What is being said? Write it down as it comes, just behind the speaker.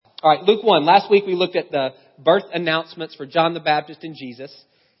All right, Luke 1. Last week we looked at the birth announcements for John the Baptist and Jesus.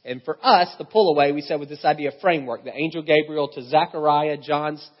 And for us, the pull away, we said, with this idea of framework. The angel Gabriel to Zechariah,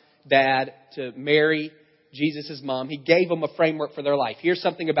 John's dad, to Mary, Jesus' mom. He gave them a framework for their life. Here's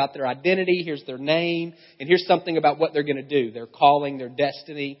something about their identity. Here's their name. And here's something about what they're going to do. Their calling, their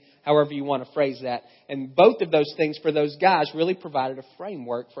destiny, however you want to phrase that. And both of those things for those guys really provided a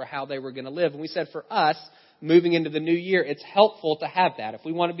framework for how they were going to live. And we said for us, moving into the new year, it's helpful to have that. If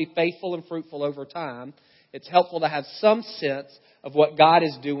we want to be faithful and fruitful over time, it's helpful to have some sense of what God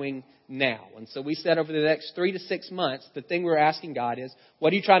is doing now. And so we said over the next 3 to 6 months, the thing we're asking God is,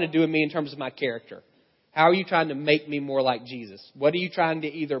 what are you trying to do in me in terms of my character? How are you trying to make me more like Jesus? What are you trying to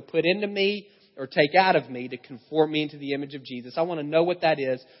either put into me or take out of me to conform me into the image of Jesus? I want to know what that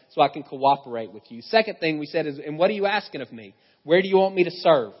is so I can cooperate with you. Second thing we said is, and what are you asking of me? Where do you want me to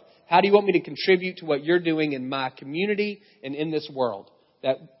serve? How do you want me to contribute to what you're doing in my community and in this world?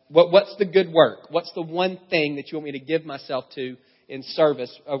 What's the good work? What's the one thing that you want me to give myself to in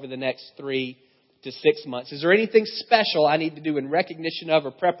service over the next 3 to 6 months? Is there anything special I need to do in recognition of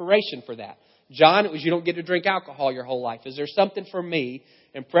or preparation for that? John, it was you don't get to drink alcohol your whole life. Is there something for me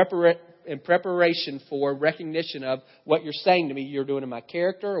in preparation for recognition of what you're saying to me you're doing in my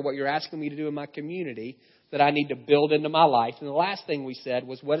character or what you're asking me to do in my community that I need to build into my life? And the last thing we said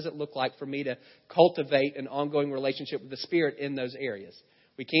was, what does it look like for me to cultivate an ongoing relationship with the Spirit in those areas?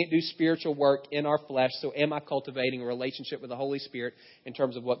 We can't do spiritual work in our flesh, so am I cultivating a relationship with the Holy Spirit in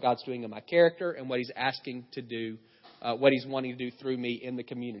terms of what God's doing in my character and what He's asking to do, what He's wanting to do through me in the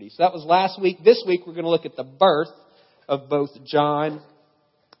community? So that was last week. This week we're going to look at the birth of both John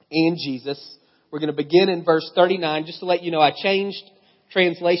and Jesus. We're going to begin in verse 39. Just to let you know, I changed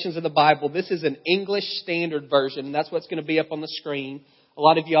translations of the Bible. This is an English Standard Version, and that's what's going to be up on the screen. A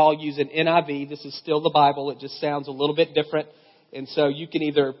lot of y'all use an NIV. This is still the Bible. It just sounds a little bit different. And so you can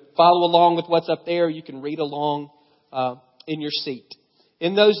either follow along with what's up there or you can read along in your seat.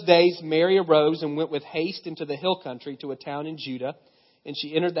 In those days, Mary arose and went with haste into the hill country to a town in Judah. And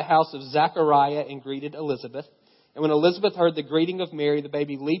she entered the house of Zechariah and greeted Elizabeth. And when Elizabeth heard the greeting of Mary, the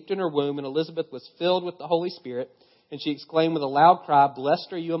baby leaped in her womb, and Elizabeth was filled with the Holy Spirit. And she exclaimed with a loud cry,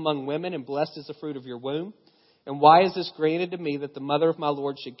 "Blessed are you among women, and blessed is the fruit of your womb. And why is this granted to me, that the mother of my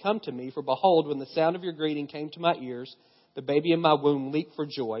Lord should come to me? For behold, when the sound of your greeting came to my ears, the baby in my womb leaped for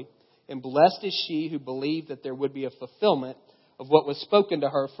joy. And blessed is she who believed that there would be a fulfillment of what was spoken to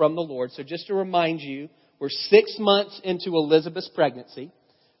her from the Lord." So just to remind you, we're 6 months into Elizabeth's pregnancy.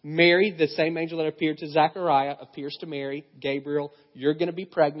 Mary, the same angel that appeared to Zechariah, appears to Mary. Gabriel, you're going to be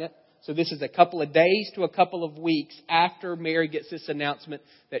pregnant. So this is a couple of days to a couple of weeks after Mary gets this announcement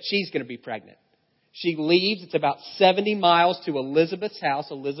that she's going to be pregnant. She leaves. It's about 70 miles to Elizabeth's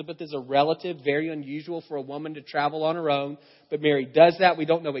house. Elizabeth is a relative, very unusual for a woman to travel on her own. But Mary does that. We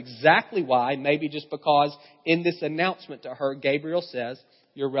don't know exactly why. Maybe just because in this announcement to her, Gabriel says,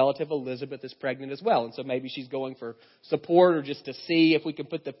 your relative Elizabeth is pregnant as well. And so maybe she's going for support or just to see if we can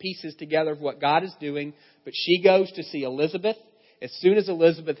put the pieces together of what God is doing. But she goes to see Elizabeth. As soon as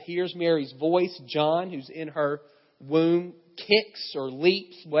Elizabeth hears Mary's voice, John, who's in her womb, kicks or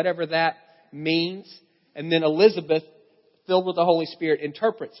leaps, whatever that means. And then Elizabeth, filled with the Holy Spirit,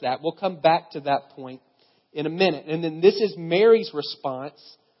 interprets that. We'll come back to that point in a minute. And then this is Mary's response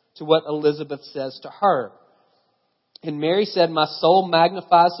to what Elizabeth says to her. And Mary said, "My soul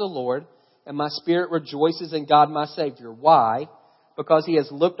magnifies the Lord, and my spirit rejoices in God my Savior." Why? Because He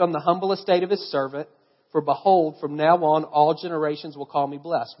has looked on the humble estate of His servant. For behold, from now on all generations will call me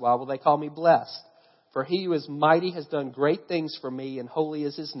blessed. Why will they call me blessed? For He who is mighty has done great things for me, and holy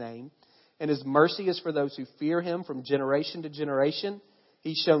is His name. And His mercy is for those who fear Him from generation to generation.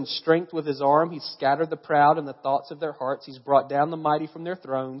 He's shown strength with His arm. He's scattered the proud in the thoughts of their hearts. He's brought down the mighty from their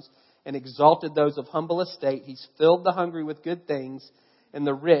thrones and exalted those of humble estate. He's filled the hungry with good things, and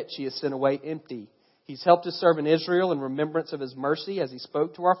the rich He has sent away empty. He's helped His servant Israel in remembrance of His mercy, as He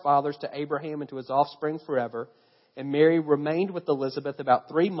spoke to our fathers, to Abraham, and to his offspring forever. And Mary remained with Elizabeth about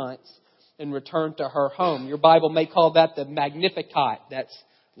 3 months and returned to her home. Your Bible may call that the Magnificat. That's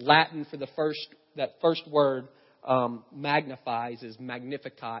Latin for that first word, magnifies, is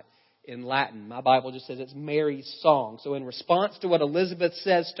Magnificat in Latin. My Bible just says it's Mary's song. So in response to what Elizabeth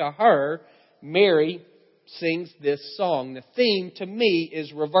says to her, Mary sings this song. The theme to me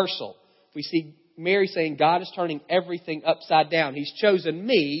is reversal. We see Mary saying God is turning everything upside down. He's chosen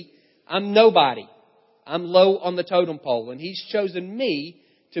me. I'm nobody. I'm low on the totem pole. And He's chosen me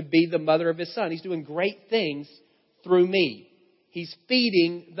to be the mother of His Son. He's doing great things through me. He's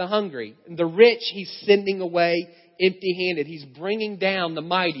feeding the hungry. And the rich He's sending away empty-handed. He's bringing down the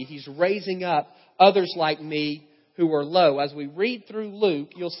mighty. He's raising up others like me who who are low. As we read through Luke,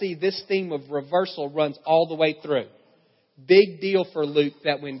 you'll see this theme of reversal runs all the way through. Big deal for Luke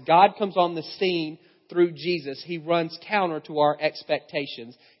that when God comes on the scene through Jesus, He runs counter to our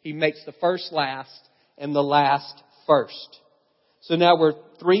expectations. He makes the first last and the last first. So now we're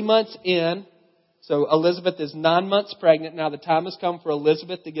 3 months in. So Elizabeth is 9 months pregnant. Now the time has come for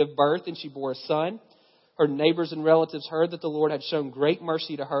Elizabeth to give birth, and she bore a son. Her neighbors and relatives heard that the Lord had shown great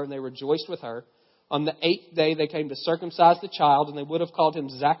mercy to her, and they rejoiced with her. On the 8th day they came to circumcise the child, and they would have called him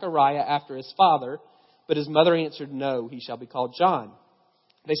Zachariah after his father. But his mother answered, "No, he shall be called John."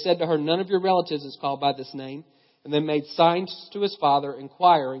 They said to her, "None of your relatives is called by this name." And they made signs to his father,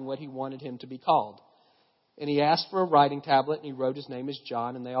 inquiring what he wanted him to be called. And he asked for a writing tablet, and he wrote his name as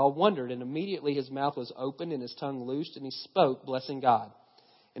John. And they all wondered. And immediately his mouth was opened and his tongue loosed, and he spoke, blessing God.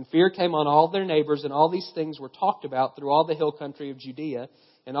 And fear came on all their neighbors, and all these things were talked about through all the hill country of Judea.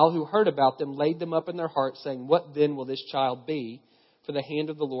 And all who heard about them laid them up in their hearts, saying, "What then will this child be? For the hand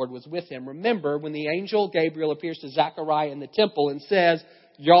of the Lord was with him." Remember, when the angel Gabriel appears to Zechariah in the temple and says,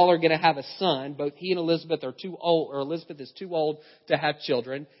 "Y'all are going to have a son," both he and Elizabeth are too old, or Elizabeth is too old to have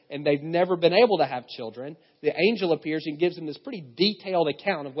children, and they've never been able to have children. The angel appears and gives them this pretty detailed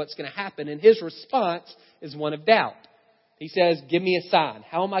account of what's going to happen, and his response is one of doubt. He says, "Give me a sign.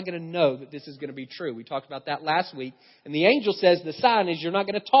 How am I going to know that this is going to be true?" We talked about that last week. And the angel says the sign is you're not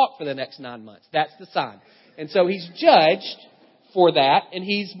going to talk for the next 9 months. That's the sign. And so he's judged for that, and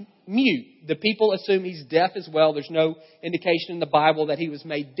he's mute. The people assume he's deaf as well. There's no indication in the Bible that he was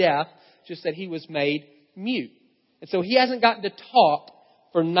made deaf, just that he was made mute. And so he hasn't gotten to talk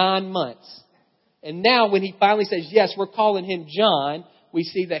for 9 months. And now when he finally says, "Yes, we're calling him John," we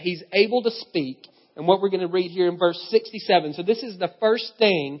see that he's able to speak. And what we're going to read here in verse 67. So this is the first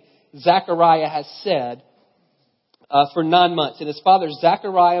thing Zechariah has said for 9 months. And his father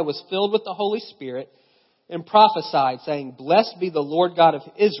Zechariah was filled with the Holy Spirit and prophesied, saying, "Blessed be the Lord God of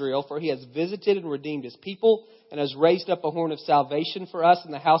Israel, for he has visited and redeemed his people, and has raised up a horn of salvation for us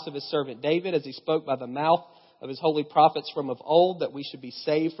in the house of his servant David, as he spoke by the mouth of his holy prophets from of old, that we should be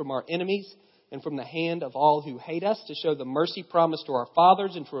saved from our enemies and from the hand of all who hate us, to show the mercy promised to our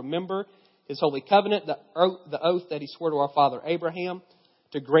fathers, and to remember his holy covenant, the oath that he swore to our father Abraham,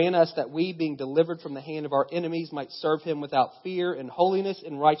 to grant us that we, being delivered from the hand of our enemies, might serve him without fear in holiness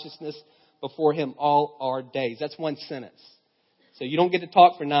and righteousness before him all our days." That's one sentence. So you don't get to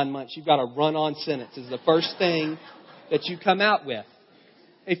talk for 9 months. You've got a run-on sentence is the first thing that you come out with.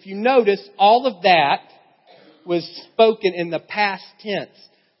 If you notice, all of that was spoken in the past tense.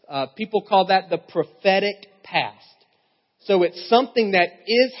 People call that the prophetic past. So it's something that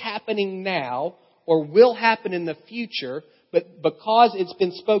is happening now or will happen in the future, but because it's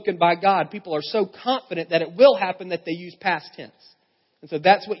been spoken by God, people are so confident that it will happen that they use past tense. And so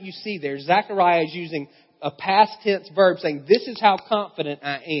that's what you see there. Zechariah is using a past tense verb saying, "This is how confident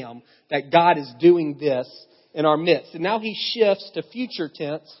I am that God is doing this in our midst." And now he shifts to future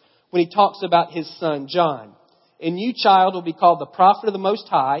tense when he talks about his son John. "And you, child, will be called the prophet of the Most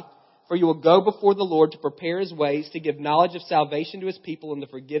High, for you will go before the Lord to prepare his ways, to give knowledge of salvation to his people and the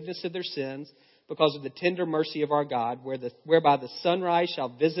forgiveness of their sins, because of the tender mercy of our God, whereby the sunrise shall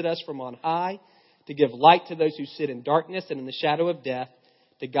visit us from on high, to give light to those who sit in darkness and in the shadow of death,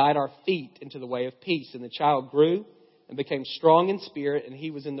 to guide our feet into the way of peace." And the child grew and became strong in spirit, and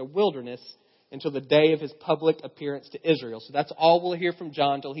he was in the wilderness until the day of his public appearance to Israel. So that's all we'll hear from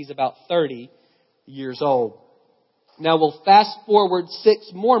John until he's about 30 years old. Now we'll fast forward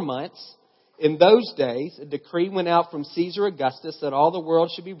 6 more months. In those days, a decree went out from Caesar Augustus that all the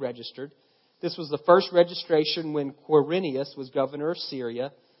world should be registered. This was the first registration when Quirinius was governor of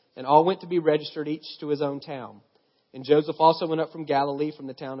Syria, and all went to be registered, each to his own town. And Joseph also went up from Galilee, from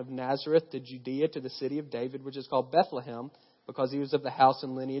the town of Nazareth to Judea, to the city of David, which is called Bethlehem, because he was of the house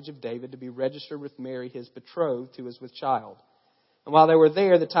and lineage of David, to be registered with Mary, his betrothed, who was with child. And while they were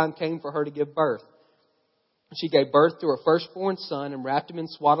there, the time came for her to give birth. She gave birth to her firstborn son, and wrapped him in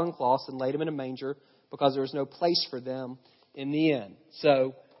swaddling cloths, and laid him in a manger, because there was no place for them in the inn.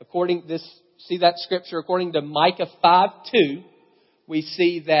 So, see that scripture? According to Micah 5:2, we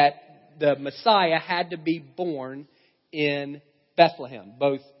see that the Messiah had to be born in Bethlehem.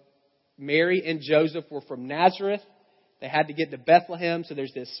 Both Mary and Joseph were from Nazareth. They had to get to Bethlehem, so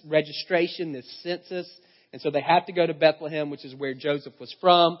there's this registration, this census. And so they have to go to Bethlehem, which is where Joseph was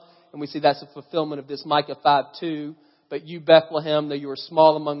from. And we see that's a fulfillment of this Micah 5:2. "But you, Bethlehem, though you are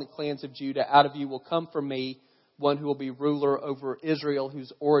small among the clans of Judah, out of you will come for me one who will be ruler over Israel,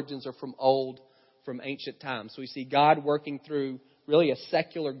 whose origins are from old, from ancient times." So we see God working through really a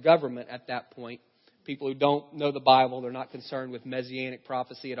secular government at that point. People who don't know the Bible, they're not concerned with messianic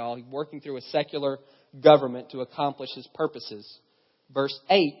prophecy at all. He's working through a secular government to accomplish his purposes. Verse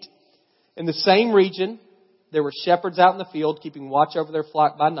 8, in the same region, there were shepherds out in the field keeping watch over their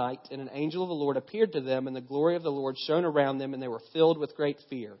flock by night, and an angel of the Lord appeared to them, and the glory of the Lord shone around them, and they were filled with great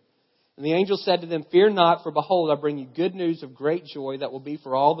fear. And the angel said to them, fear not, for behold, I bring you good news of great joy that will be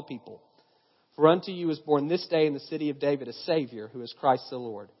for all the people. For unto you is born this day in the city of David a Savior, who is Christ the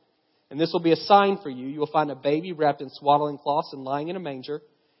Lord. And this will be a sign for you. You will find a baby wrapped in swaddling cloths and lying in a manger.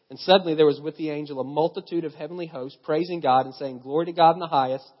 And suddenly there was with the angel a multitude of heavenly hosts, praising God and saying, glory to God in the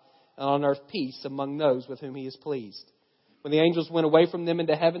highest, and on earth peace among those with whom he is pleased. When the angels went away from them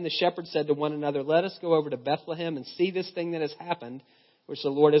into heaven, the shepherds said to one another, let us go over to Bethlehem and see this thing that has happened, which the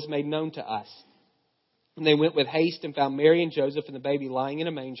Lord has made known to us. And they went with haste and found Mary and Joseph and the baby lying in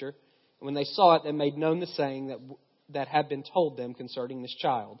a manger. And when they saw it, they made known the saying that had been told them concerning this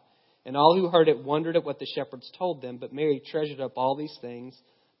child. And all who heard it wondered at what the shepherds told them. But Mary treasured up all these things,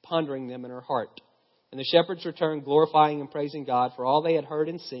 pondering them in her heart. And the shepherds returned, glorifying and praising God for all they had heard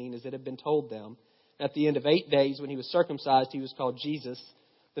and seen as it had been told them. And at the end of 8 days, when he was circumcised, he was called Jesus,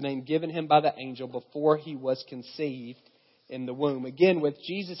 the name given him by the angel before he was conceived in the womb. Again, with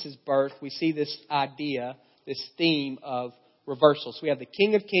Jesus' birth, we see this idea, this theme of reversal. So we have the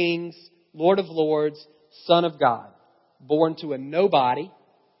King of Kings, Lord of Lords, Son of God, born to a nobody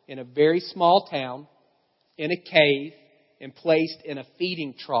in a very small town, in a cave, and placed in a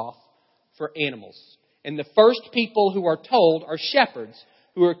feeding trough for animals. And the first people who are told are shepherds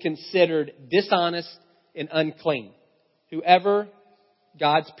who are considered dishonest and unclean. Whoever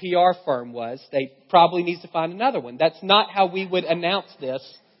God's PR firm was, they probably needs to find another one. That's not how we would announce this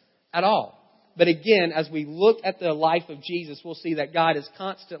at all. But again, as we look at the life of Jesus, we'll see that God is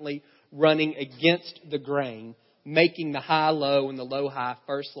constantly running against the grain, making the high low and the low high,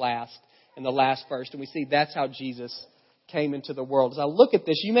 first last and the last first. And we see that's how Jesus came into the world. As I look at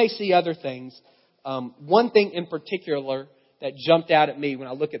this, you may see other things. One thing in particular that jumped out at me when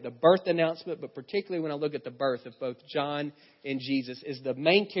I look at the birth announcement, but particularly when I look at the birth of both John and Jesus, is the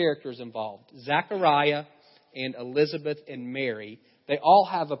main characters involved. Zachariah and Elizabeth and Mary. They all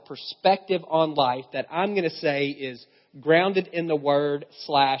have a perspective on life that I'm going to say is grounded in the Word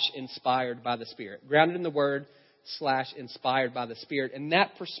 / inspired by the Spirit. Grounded in the Word / inspired by the Spirit. And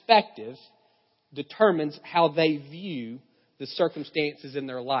that perspective determines how they view the circumstances in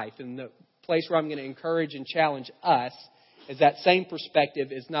their life. And the place where I'm going to encourage and challenge us is that same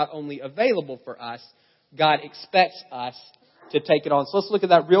perspective is not only available for us, God expects us to take it on. So let's look at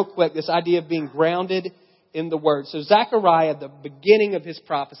that real quick, this idea of being grounded in the Word. So Zechariah, the beginning of his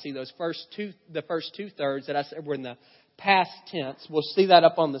prophecy, the first 2/3 that I said were in the past tense. We'll see that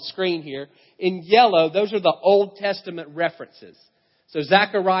up on the screen here. In yellow, those are the Old Testament references. So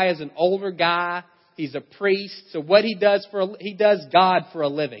Zechariah is an older guy. He's a priest. So what he does God for a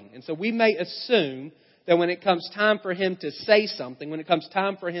living. And so we may assume that when it comes time for him to say something, when it comes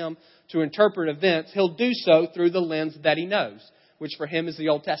time for him to interpret events, he'll do so through the lens that he knows, which for him is the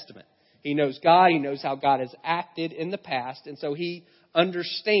Old Testament. He knows God. He knows how God has acted in the past. And so he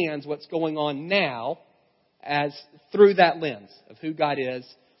understands what's going on now as through that lens of who God is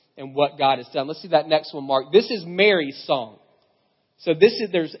and what God has done. Let's see that next one, Mark. This is Mary's song. So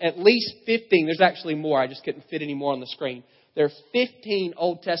there's at least 15. There's actually more. I just couldn't fit any more on the screen. There are 15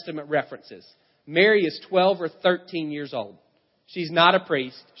 Old Testament references. Mary is 12 or 13 years old. She's not a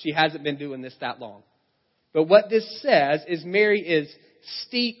priest. She hasn't been doing this that long. But what this says is Mary is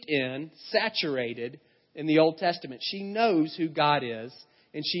steeped in, saturated in the Old Testament. She knows who God is,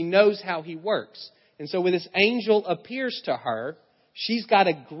 and she knows how He works. And so when this angel appears to her, she's got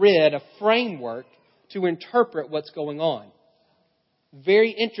a grid, a framework to interpret what's going on.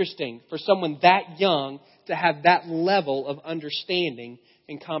 Very interesting for someone that young to have that level of understanding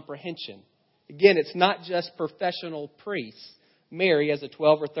and comprehension. Again, it's not just professional priests. Mary, as a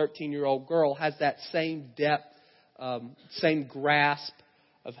 12 or 13-year-old girl, has that same depth, same grasp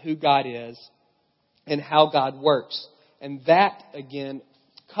of who God is and how God works. And that, again,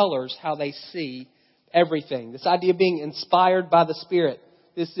 colors how they see everything. This idea of being inspired by the Spirit.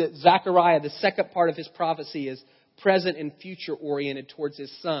 This Zechariah, the second part of his prophecy, is present and future oriented towards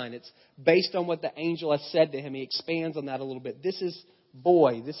his son. It's based on what the angel has said to him. He expands on that a little bit. This is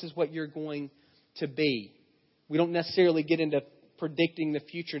what you're going to be. We don't necessarily get into predicting the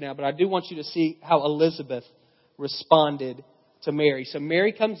future now, but I do want you to see how Elizabeth responded to Mary. So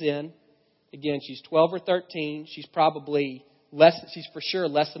Mary comes in. Again, she's 12 or 13. She's for sure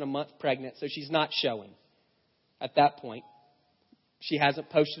less than a month pregnant, so she's not showing at that point. She hasn't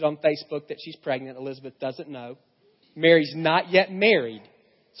posted on Facebook that she's pregnant. Elizabeth doesn't know. Mary's not yet married,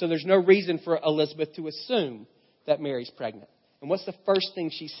 so there's no reason for Elizabeth to assume that Mary's pregnant. And what's the first thing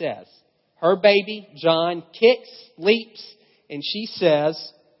she says? her baby, John, kicks, leaps, and she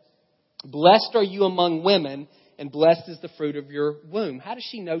says, "Blessed are you among women, and blessed is the fruit of your womb." How does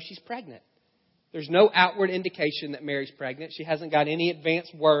she know she's pregnant? There's no outward indication that Mary's pregnant. She hasn't got any advance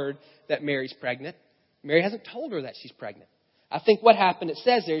word that Mary's pregnant. Mary hasn't told her that she's pregnant. I think what happened, it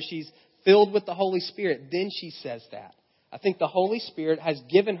says there, she's filled with the Holy Spirit. Then she says that. I think the Holy Spirit has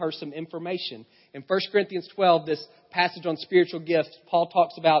given her some information. In 1 Corinthians 12, this passage on spiritual gifts, Paul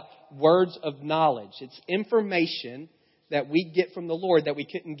talks about words of knowledge. It's information that we get from the Lord that we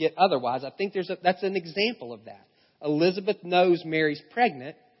couldn't get otherwise. I think that's an example of that. Elizabeth knows Mary's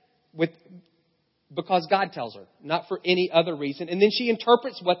pregnant because God tells her, not for any other reason. And then she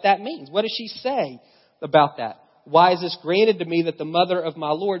interprets what that means. What does she say about that? "Why is this granted to me that the mother of my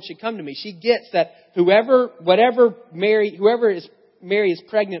Lord should come to me?" She gets that whoever Mary is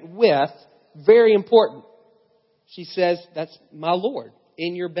pregnant with, very important. She says, "That's my Lord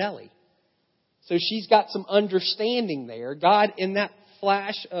in your belly." So she's got some understanding there. God, in that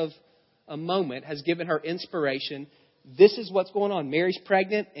flash of a moment, has given her inspiration. This is what's going on. Mary's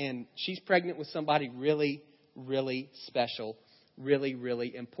pregnant, and she's pregnant with somebody really, really special, really,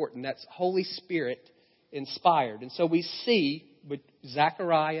 really important. That's Holy Spirit inspired. And so we see with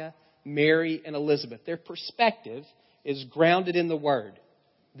Zechariah, Mary, and Elizabeth, their perspective is grounded in the Word.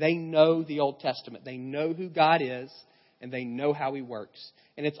 They know the Old Testament. They know who God is, and they know how He works.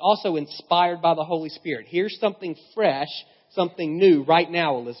 And it's also inspired by the Holy Spirit. Here's something fresh, something new right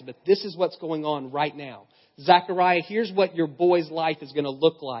now, Elizabeth. This is what's going on right now. Zechariah, here's what your boy's life is going to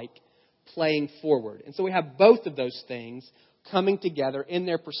look like playing forward. And so we have both of those things coming together in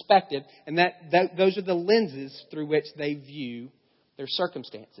their perspective, and those are the lenses through which they view their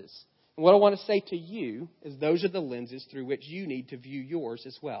circumstances. And what I want to say to you is those are the lenses through which you need to view yours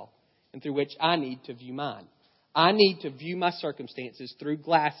as well, and through which I need to view mine. I need to view my circumstances through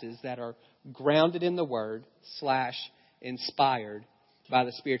glasses that are grounded in the Word / inspired by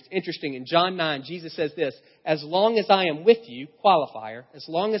the Spirit. It's interesting. In John 9, Jesus says this, "As long as I am with you," qualifier, "as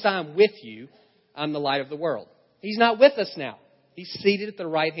long as I am with you, I'm the light of the world." He's not with us now. He's seated at the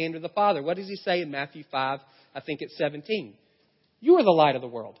right hand of the Father. What does He say in Matthew 5? I think it's 17. You are the light of the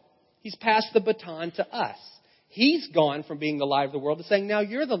world. He's passed the baton to us. He's gone from being the light of the world to saying, now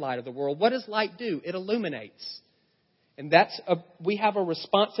you're the light of the world. What does light do? It illuminates. And we have a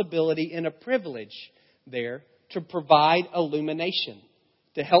responsibility and a privilege there to provide illumination,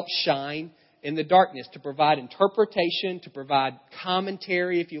 to help shine in the darkness, to provide interpretation, to provide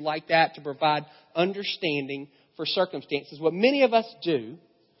commentary, if you like that, to provide understanding for circumstances. What many of us do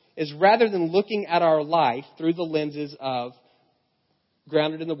is rather than looking at our life through the lenses of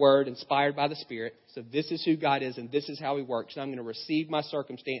grounded in the Word, inspired by the Spirit, so this is who God is and this is how He works, and I'm going to receive my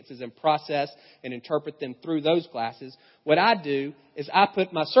circumstances and process and interpret them through those glasses. What I do is I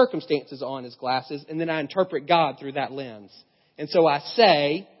put my circumstances on as glasses, and then I interpret God through that lens. And so I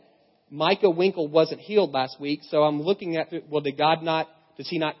say, Micah Winkle wasn't healed last week, so I'm looking at, well, does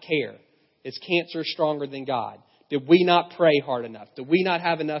He not care? Is cancer stronger than God? Did we not pray hard enough? Did we not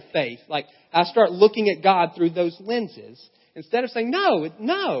have enough faith? Like, I start looking at God through those lenses instead of saying,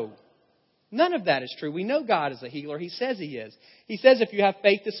 no, none of that is true. We know God is a healer. He says He is. He says if you have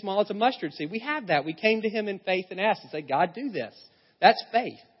faith as small as a mustard seed, we have that. We came to Him in faith and asked and said, God, do this. That's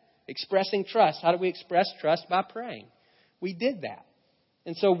faith. Expressing trust. How do we express trust? By praying. We did that.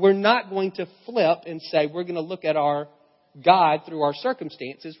 And so we're not going to flip and say we're going to look at our God through our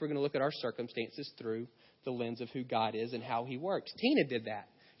circumstances. We're going to look at our circumstances through the lens of who God is and how He works. Tina did that.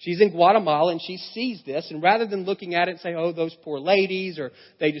 She's in Guatemala and she sees this. And rather than looking at it and say, oh, those poor ladies, or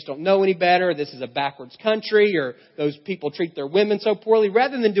they just don't know any better, or this is a backwards country, or those people treat their women so poorly,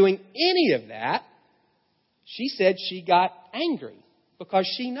 rather than doing any of that, she said she got angry because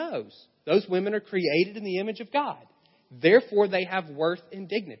she knows those women are created in the image of God. Therefore, they have worth and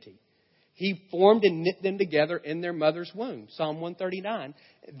dignity. He formed and knit them together in their mother's womb. Psalm 139.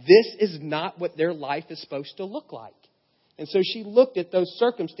 This is not what their life is supposed to look like. And so she looked at those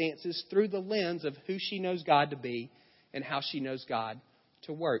circumstances through the lens of who she knows God to be and how she knows God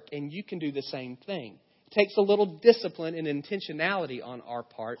to work. And you can do the same thing. It takes a little discipline and intentionality on our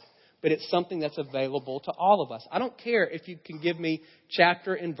part, but it's something that's available to all of us. I don't care if you can give me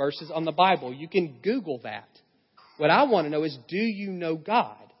chapter and verses on the Bible. You can Google that. What I want to know is, do you know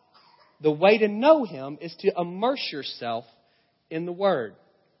God? The way to know Him is to immerse yourself in the Word.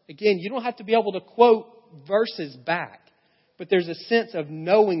 Again, you don't have to be able to quote verses back, but there's a sense of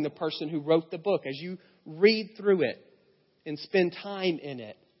knowing the person who wrote the book. As you read through it and spend time in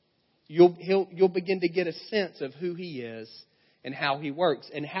it, you'll begin to get a sense of who He is and how He works.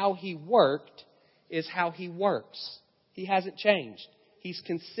 And how He worked is how He works. He hasn't changed. He's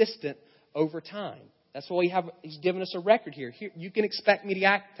consistent over time. That's why He's given us a record here. You can expect me to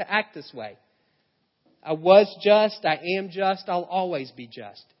act this way. I was just, I am just, I'll always be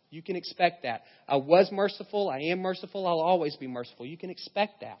just. You can expect that. I was merciful, I am merciful, I'll always be merciful. You can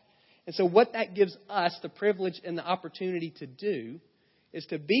expect that. And so what that gives us the privilege and the opportunity to do is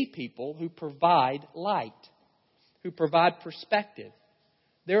to be people who provide light, who provide perspective.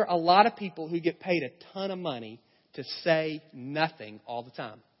 There are a lot of people who get paid a ton of money to say nothing all the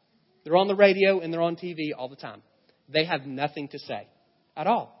time. They're on the radio and they're on TV all the time. They have nothing to say at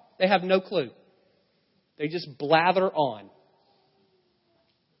all. They have no clue. They just blather on.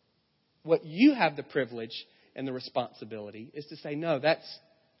 What you have the privilege and the responsibility is to say, no, that's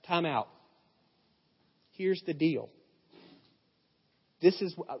time out. Here's the deal.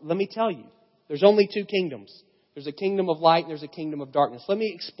 Let me tell you, there's only two kingdoms. There's a kingdom of light and there's a kingdom of darkness. Let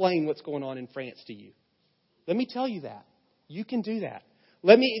me explain what's going on in France to you. Let me tell you that. You can do that.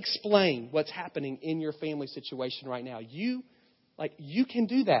 Let me explain what's happening in your family situation right now. You can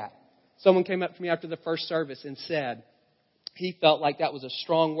do that. Someone came up to me after the first service and said he felt like that was a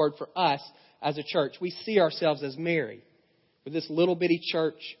strong word for us as a church. We see ourselves as Mary, with this little bitty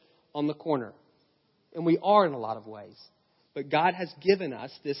church on the corner. And we are in a lot of ways. But God has given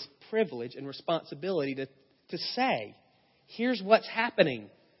us this privilege and responsibility to say, here's what's happening.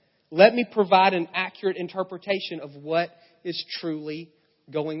 Let me provide an accurate interpretation of what is truly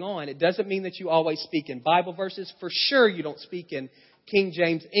going on. It doesn't mean that you always speak in Bible verses. For sure you don't speak in King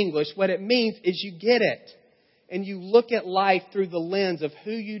James English. What it means is you get it. And you look at life through the lens of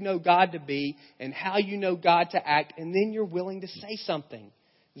who you know God to be and how you know God to act. And then you're willing to say something.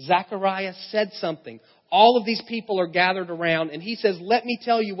 Zechariah said something. All of these people are gathered around and he says, let me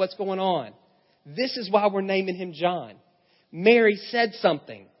tell you what's going on. This is why we're naming him John. Mary said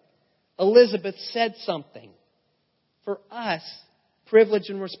something. Elizabeth said something. For us, privilege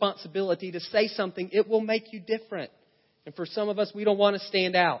and responsibility to say something, it will make you different. And for some of us, we don't want to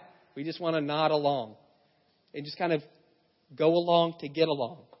stand out. We just want to nod along and just kind of go along to get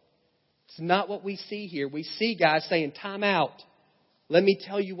along. It's not what we see here. We see guys saying, time out. Let me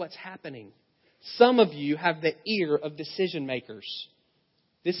tell you what's happening. Some of you have the ear of decision makers.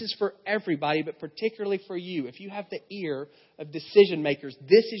 This is for everybody, but particularly for you. If you have the ear of decision makers,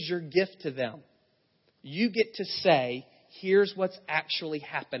 this is your gift to them. You get to say, here's what's actually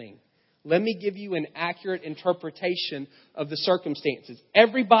happening. Let me give you an accurate interpretation of the circumstances.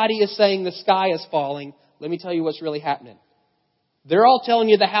 Everybody is saying the sky is falling. Let me tell you what's really happening. They're all telling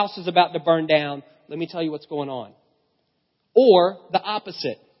you the house is about to burn down. Let me tell you what's going on. Or the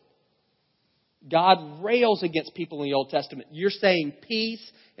opposite. God rails against people in the Old Testament. You're saying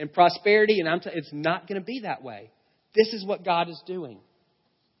peace and prosperity, and it's not going to be that way. This is what God is doing.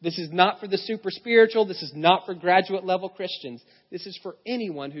 This is not for the super spiritual. This is not for graduate level Christians. This is for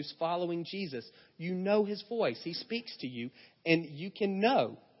anyone who's following Jesus. You know His voice. He speaks to you, and you can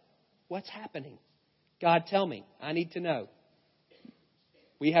know what's happening. God, tell me. I need to know.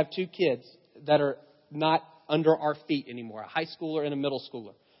 We have two kids that are not under our feet anymore, a high schooler and a middle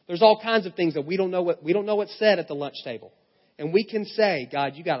schooler. There's all kinds of things that we don't know what's said at the lunch table. And we can say,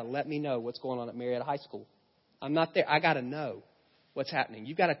 God, you got to let me know what's going on at Marietta High School. I'm not there. I got to know what's happening.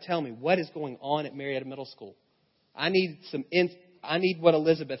 You got to tell me what is going on at Marietta Middle School. I need what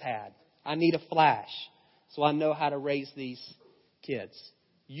Elizabeth had. I need a flash so I know how to raise these kids.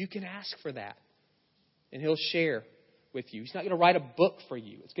 You can ask for that. And He'll share with you. He's not going to write a book for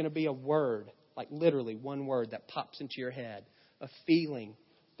you. It's going to be a word, like literally one word that pops into your head, a feeling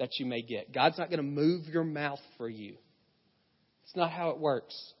that you may get. God's not going to move your mouth for you. It's not how it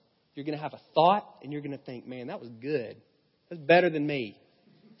works. You're going to have a thought and you're going to think, man, that was good. That's better than me.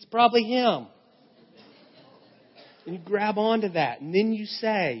 It's probably him. And you grab onto that and then you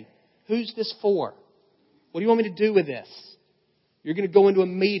say, who's this for? What do you want me to do with this? You're going to go into a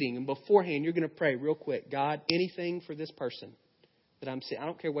meeting and beforehand you're going to pray real quick. God, anything for this person that I'm seeing. I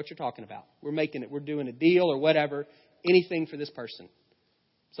don't care what you're talking about. We're doing a deal or whatever. Anything for this person.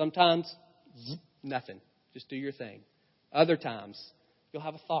 Sometimes, nothing. Just do your thing. Other times, you'll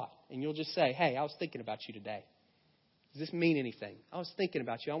have a thought and you'll just say, hey, I was thinking about you today. Does this mean anything? I was thinking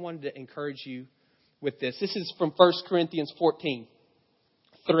about you. I wanted to encourage you with this. This is from 1 Corinthians 14:3.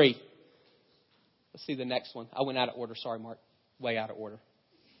 Let's see the next one. I went out of order. Sorry, Mark. Way out of order.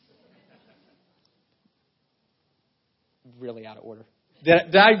 Really out of order.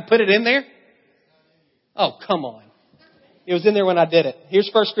 Did I put it in there? Oh, come on. It was in there when I did it. Here's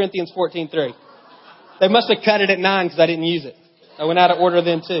 1 Corinthians 14:3. They must have cut it at 9 because I didn't use it. I went out of order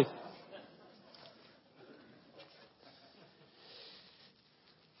then too.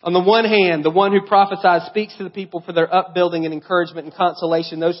 On the one hand, the one who prophesies speaks to the people for their upbuilding and encouragement and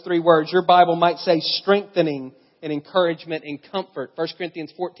consolation. Those three words, your Bible might say strengthening and encouragement and comfort. 1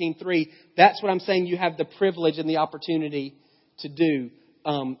 Corinthians 14:3. That's what I'm saying you have the privilege and the opportunity to do.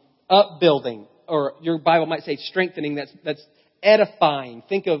 Upbuilding, or your Bible might say strengthening. That's edifying.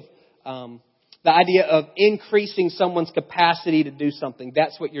 Think of the idea of increasing someone's capacity to do something.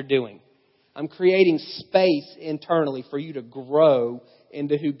 That's what you're doing. I'm creating space internally for you to grow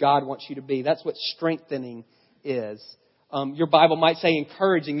into who God wants you to be. That's what strengthening is. Your Bible might say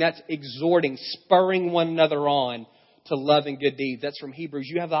encouraging. That's exhorting, spurring one another on to love and good deeds. That's from Hebrews.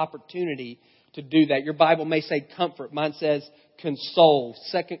 You have the opportunity to do that. Your Bible may say comfort. Mine says console.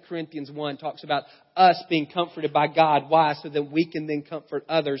 2 Corinthians 1 talks about us being comforted by God. Why? So that we can then comfort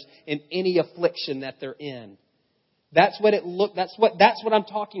others in any affliction that they're in. That's what I'm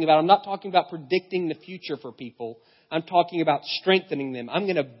talking about. I'm not talking about predicting the future for people. I'm talking about strengthening them. I'm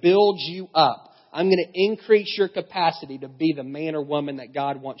going to build you up. I'm going to increase your capacity to be the man or woman that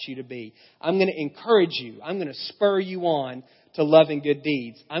God wants you to be. I'm going to encourage you. I'm going to spur you on to love and good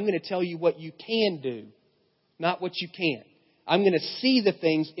deeds. I'm going to tell you what you can do, not what you can't. I'm going to see the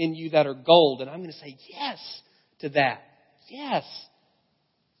things in you that are gold, and I'm going to say yes to that. Yes.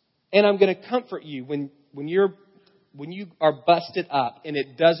 And I'm going to comfort you when you are busted up and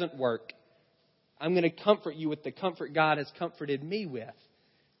it doesn't work. I'm going to comfort you with the comfort God has comforted me with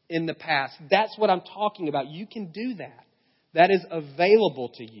in the past. That's what I'm talking about. You can do that. That is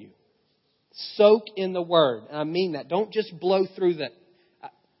available to you. Soak in the Word. And I mean that. Don't just blow through the...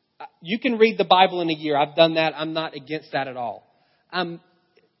 You can read the Bible in a year. I've done that. I'm not against that at all. I'm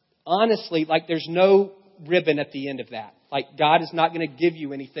honestly, there's no ribbon at the end of that. God is not going to give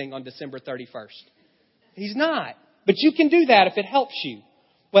you anything on December 31st. He's not. But you can do that if it helps you.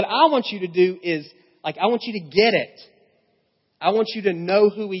 What I want you to do is, I want you to get it. I want you to know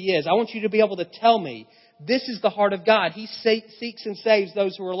who He is. I want you to be able to tell me, this is the heart of God. He seeks and saves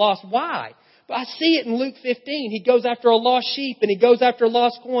those who are lost. Why? But I see it in Luke 15. He goes after a lost sheep, and He goes after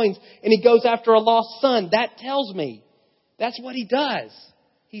lost coins, and He goes after a lost son. That tells me that's what He does.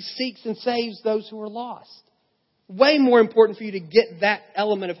 He seeks and saves those who are lost. Way more important for you to get that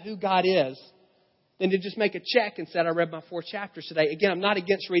element of who God is than to just make a check and say, I read my 4 chapters today. Again, I'm not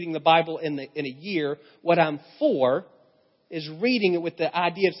against reading the Bible in a year. What I'm for is reading it with the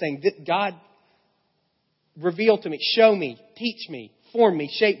idea of saying, God, reveal to me, show me, teach me, form me,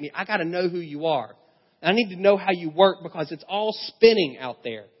 shape me. I got to know who you are. I need to know how you work because it's all spinning out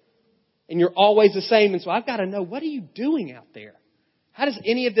there. And you're always the same. And so I've got to know, what are you doing out there? How does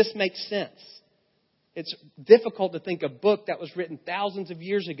any of this make sense? It's difficult to think a book that was written thousands of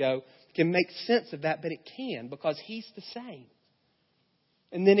years ago can make sense of that, but it can because He's the same.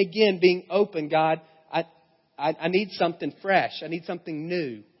 And then again, being open, God, I need something fresh. I need something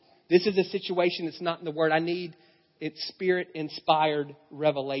new. This is a situation that's not in the Word. I need its Spirit-inspired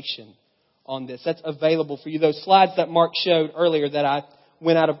revelation on this. That's available for you. Those slides that Mark showed earlier that I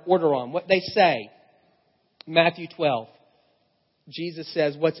went out of order on, what they say, Matthew 12. Jesus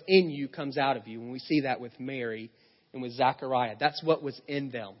says, what's in you comes out of you. And we see that with Mary and with Zachariah. That's what was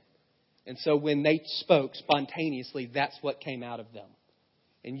in them. And so when they spoke spontaneously, that's what came out of them.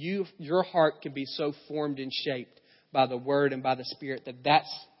 And your heart can be so formed and shaped by the Word and by the Spirit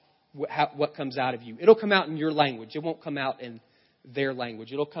that's what comes out of you. It'll come out in your language. It won't come out in their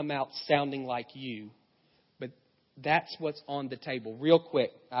language. It'll come out sounding like you. But that's what's on the table. Real quick,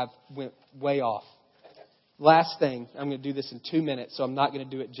 I've went way off. Last thing, I'm going to do this in 2 minutes, so I'm not going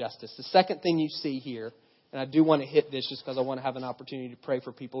to do it justice. The second thing you see here, and I do want to hit this just because I want to have an opportunity to pray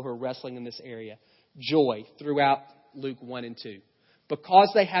for people who are wrestling in this area. Joy throughout Luke 1 and 2.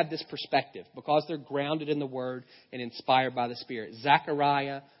 Because they have this perspective, because they're grounded in the Word and inspired by the Spirit.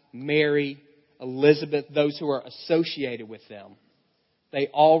 Zachariah, Mary, Elizabeth, those who are associated with them, they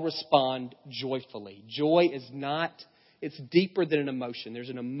all respond joyfully. Joy is not, it's deeper than an emotion. There's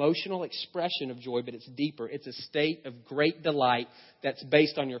an emotional expression of joy, but it's deeper. It's a state of great delight that's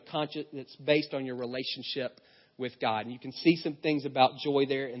based on your that's based on your relationship with God. And you can see some things about joy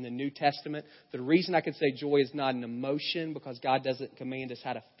there in the New Testament. The reason I can say joy is not an emotion because God doesn't command us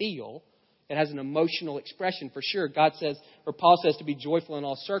how to feel. It has an emotional expression for sure. God says, or Paul says, to be joyful in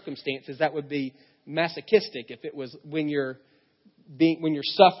all circumstances. That would be masochistic if it was when you're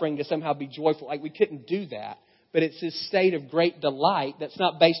suffering to somehow be joyful. We couldn't do that. But it's this state of great delight that's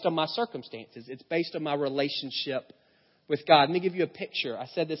not based on my circumstances. It's based on my relationship with God. Let me give you a picture. I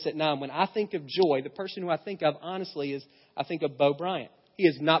said this at 9. When I think of joy, the person who I think of, honestly, I think of Bo Bryant. He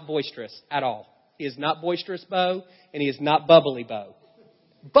is not boisterous at all. He is not boisterous Bo, and he is not bubbly Bo.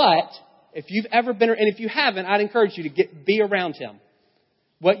 But if you've ever been, and if you haven't, I'd encourage you to be around him.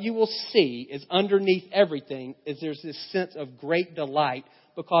 what you will see is underneath everything is there's this sense of great delight,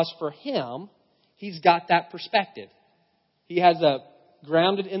 because for him, he's got that perspective. He has a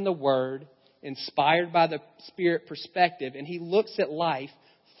grounded in the Word, inspired by the Spirit perspective, and he looks at life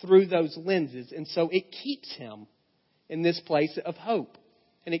through those lenses. And so it keeps him in this place of hope.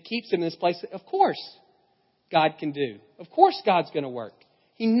 And it keeps him in this place that, of course, God can do. Of course, God's going to work.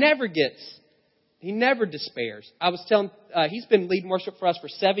 He never despairs. I was telling, he's been leading worship for us for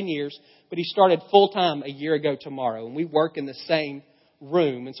 7 years, but he started full time a year ago tomorrow. And we work in the same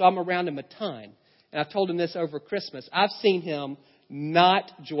room. And so I'm around him a ton. And I told him this over Christmas. I've seen him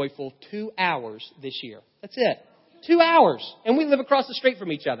not joyful 2 hours this year. That's it. 2 hours. And we live across the street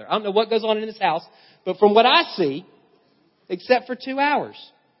from each other. I don't know what goes on in his house, but from what I see, except for 2 hours.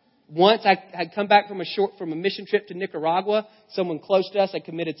 Once I had come back from a mission trip to Nicaragua. Someone close to us had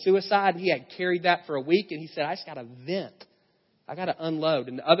committed suicide, and he had carried that for a week. And he said, I just got to vent. I got to unload.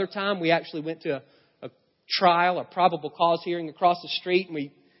 And the other time, we actually went to a trial, a probable cause hearing across the street,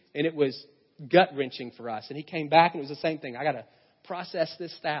 and it was gut-wrenching for us. And he came back, and it was the same thing. I got to process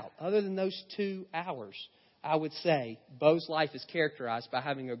this out. Other than those 2 hours, I would say Bo's life is characterized by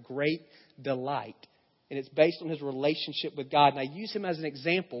having a great delight. And it's based on his relationship with God. And I use him as an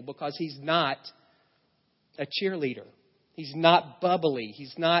example because he's not a cheerleader. He's not bubbly.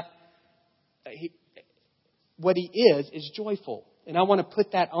 What he is joyful. And I want to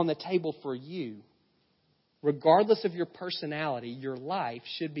put that on the table for you. Regardless of your personality, your life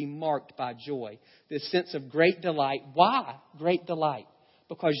should be marked by joy. This sense of great delight. Why great delight?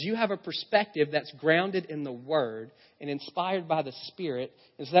 Because you have a perspective that's grounded in the Word and inspired by the Spirit.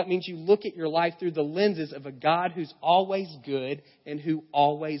 And so that means you look at your life through the lenses of a God who's always good and who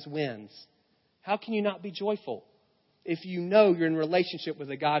always wins. How can you not be joyful if you know you're in relationship with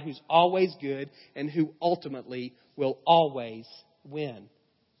a God who's always good and who ultimately will always win?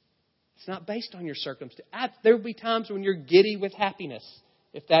 It's not based on your circumstance. There will be times when you're giddy with happiness,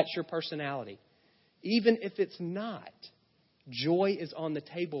 if that's your personality. Even if it's not, joy is on the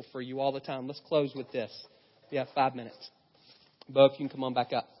table for you all the time. Let's close with this. We have 5 minutes. Bo, if you can come on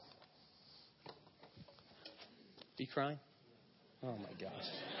back up. You crying? Oh, my gosh.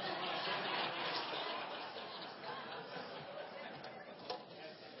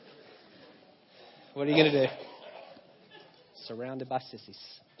 What are you going to do? Surrounded by sissies.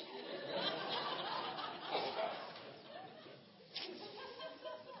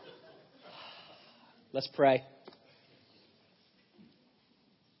 Let's pray.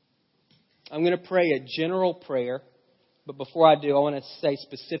 I'm going to pray a general prayer, but before I do, I want to say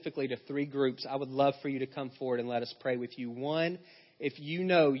specifically to 3 groups, I would love for you to come forward and let us pray with you. One, if you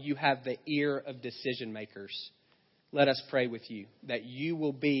know you have the ear of decision makers, let us pray with you, that you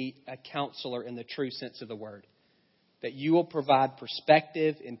will be a counselor in the true sense of the word, that you will provide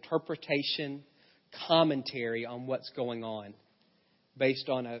perspective, interpretation, commentary on what's going on, based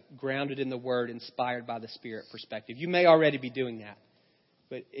on a grounded in the Word, inspired by the Spirit perspective. You may already be doing that.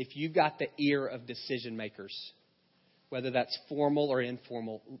 But if you've got the ear of decision makers, whether that's formal or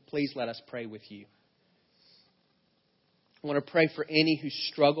informal, please let us pray with you. I want to pray for any who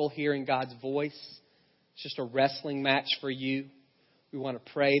struggle hearing God's voice. It's just a wrestling match for you. We want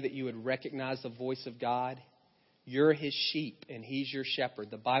to pray that you would recognize the voice of God. You're His sheep and He's your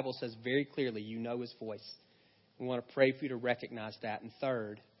shepherd. The Bible says very clearly you know His voice. We want to pray for you to recognize that. And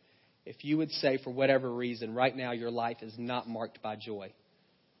third, if you would say for whatever reason right now your life is not marked by joy.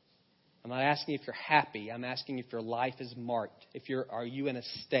 I'm not asking if you're happy. I'm asking if your life is marked. Are you in a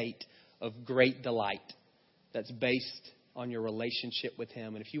state of great delight that's based on your relationship with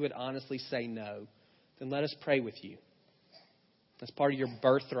Him? And if you would honestly say no, then let us pray with you. That's part of your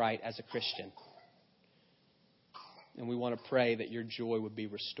birthright as a Christian. And we want to pray that your joy would be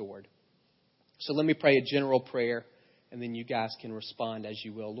restored. So let me pray a general prayer, and then you guys can respond as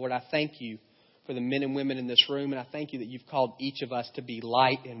you will. Lord, I thank you for the men and women in this room, and I thank you that you've called each of us to be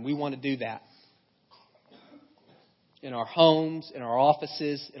light, and we want to do that. In our homes, in our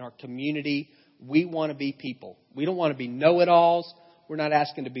offices, in our community, we want to be people. We don't want to be know-it-alls. We're not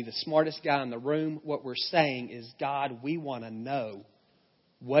asking to be the smartest guy in the room. What we're saying is, God, we want to know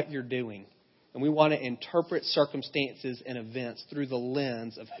what you're doing. And we want to interpret circumstances and events through the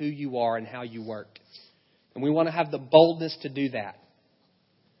lens of who you are and how you work. And we want to have the boldness to do that.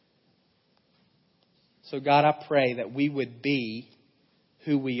 So God, I pray that we would be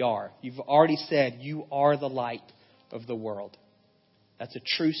who we are. You've already said you are the light of the world. That's a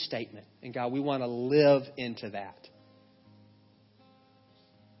true statement. And God, we want to live into that.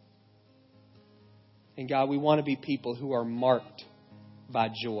 And God, we want to be people who are marked by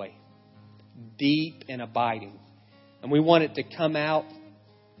joy. Deep and abiding. And we want it to come out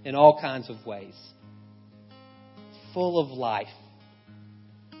in all kinds of ways. Full of life.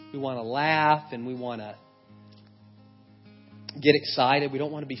 We want to laugh and we want to get excited. We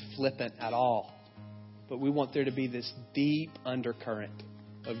don't want to be flippant at all. But we want there to be this deep undercurrent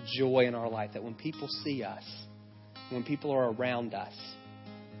of joy in our life, that when people see us, when people are around us,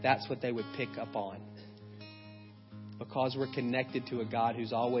 that's what they would pick up on. Because we're connected to a God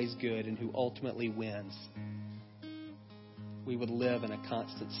who's always good and who ultimately wins. We would live in a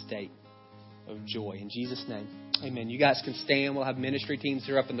constant state of joy. In Jesus' name, amen. You guys can stand. We'll have ministry teams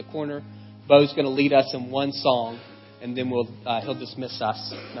here up in the corner. Bo's going to lead us in one song, and then he'll dismiss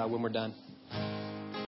us when we're done.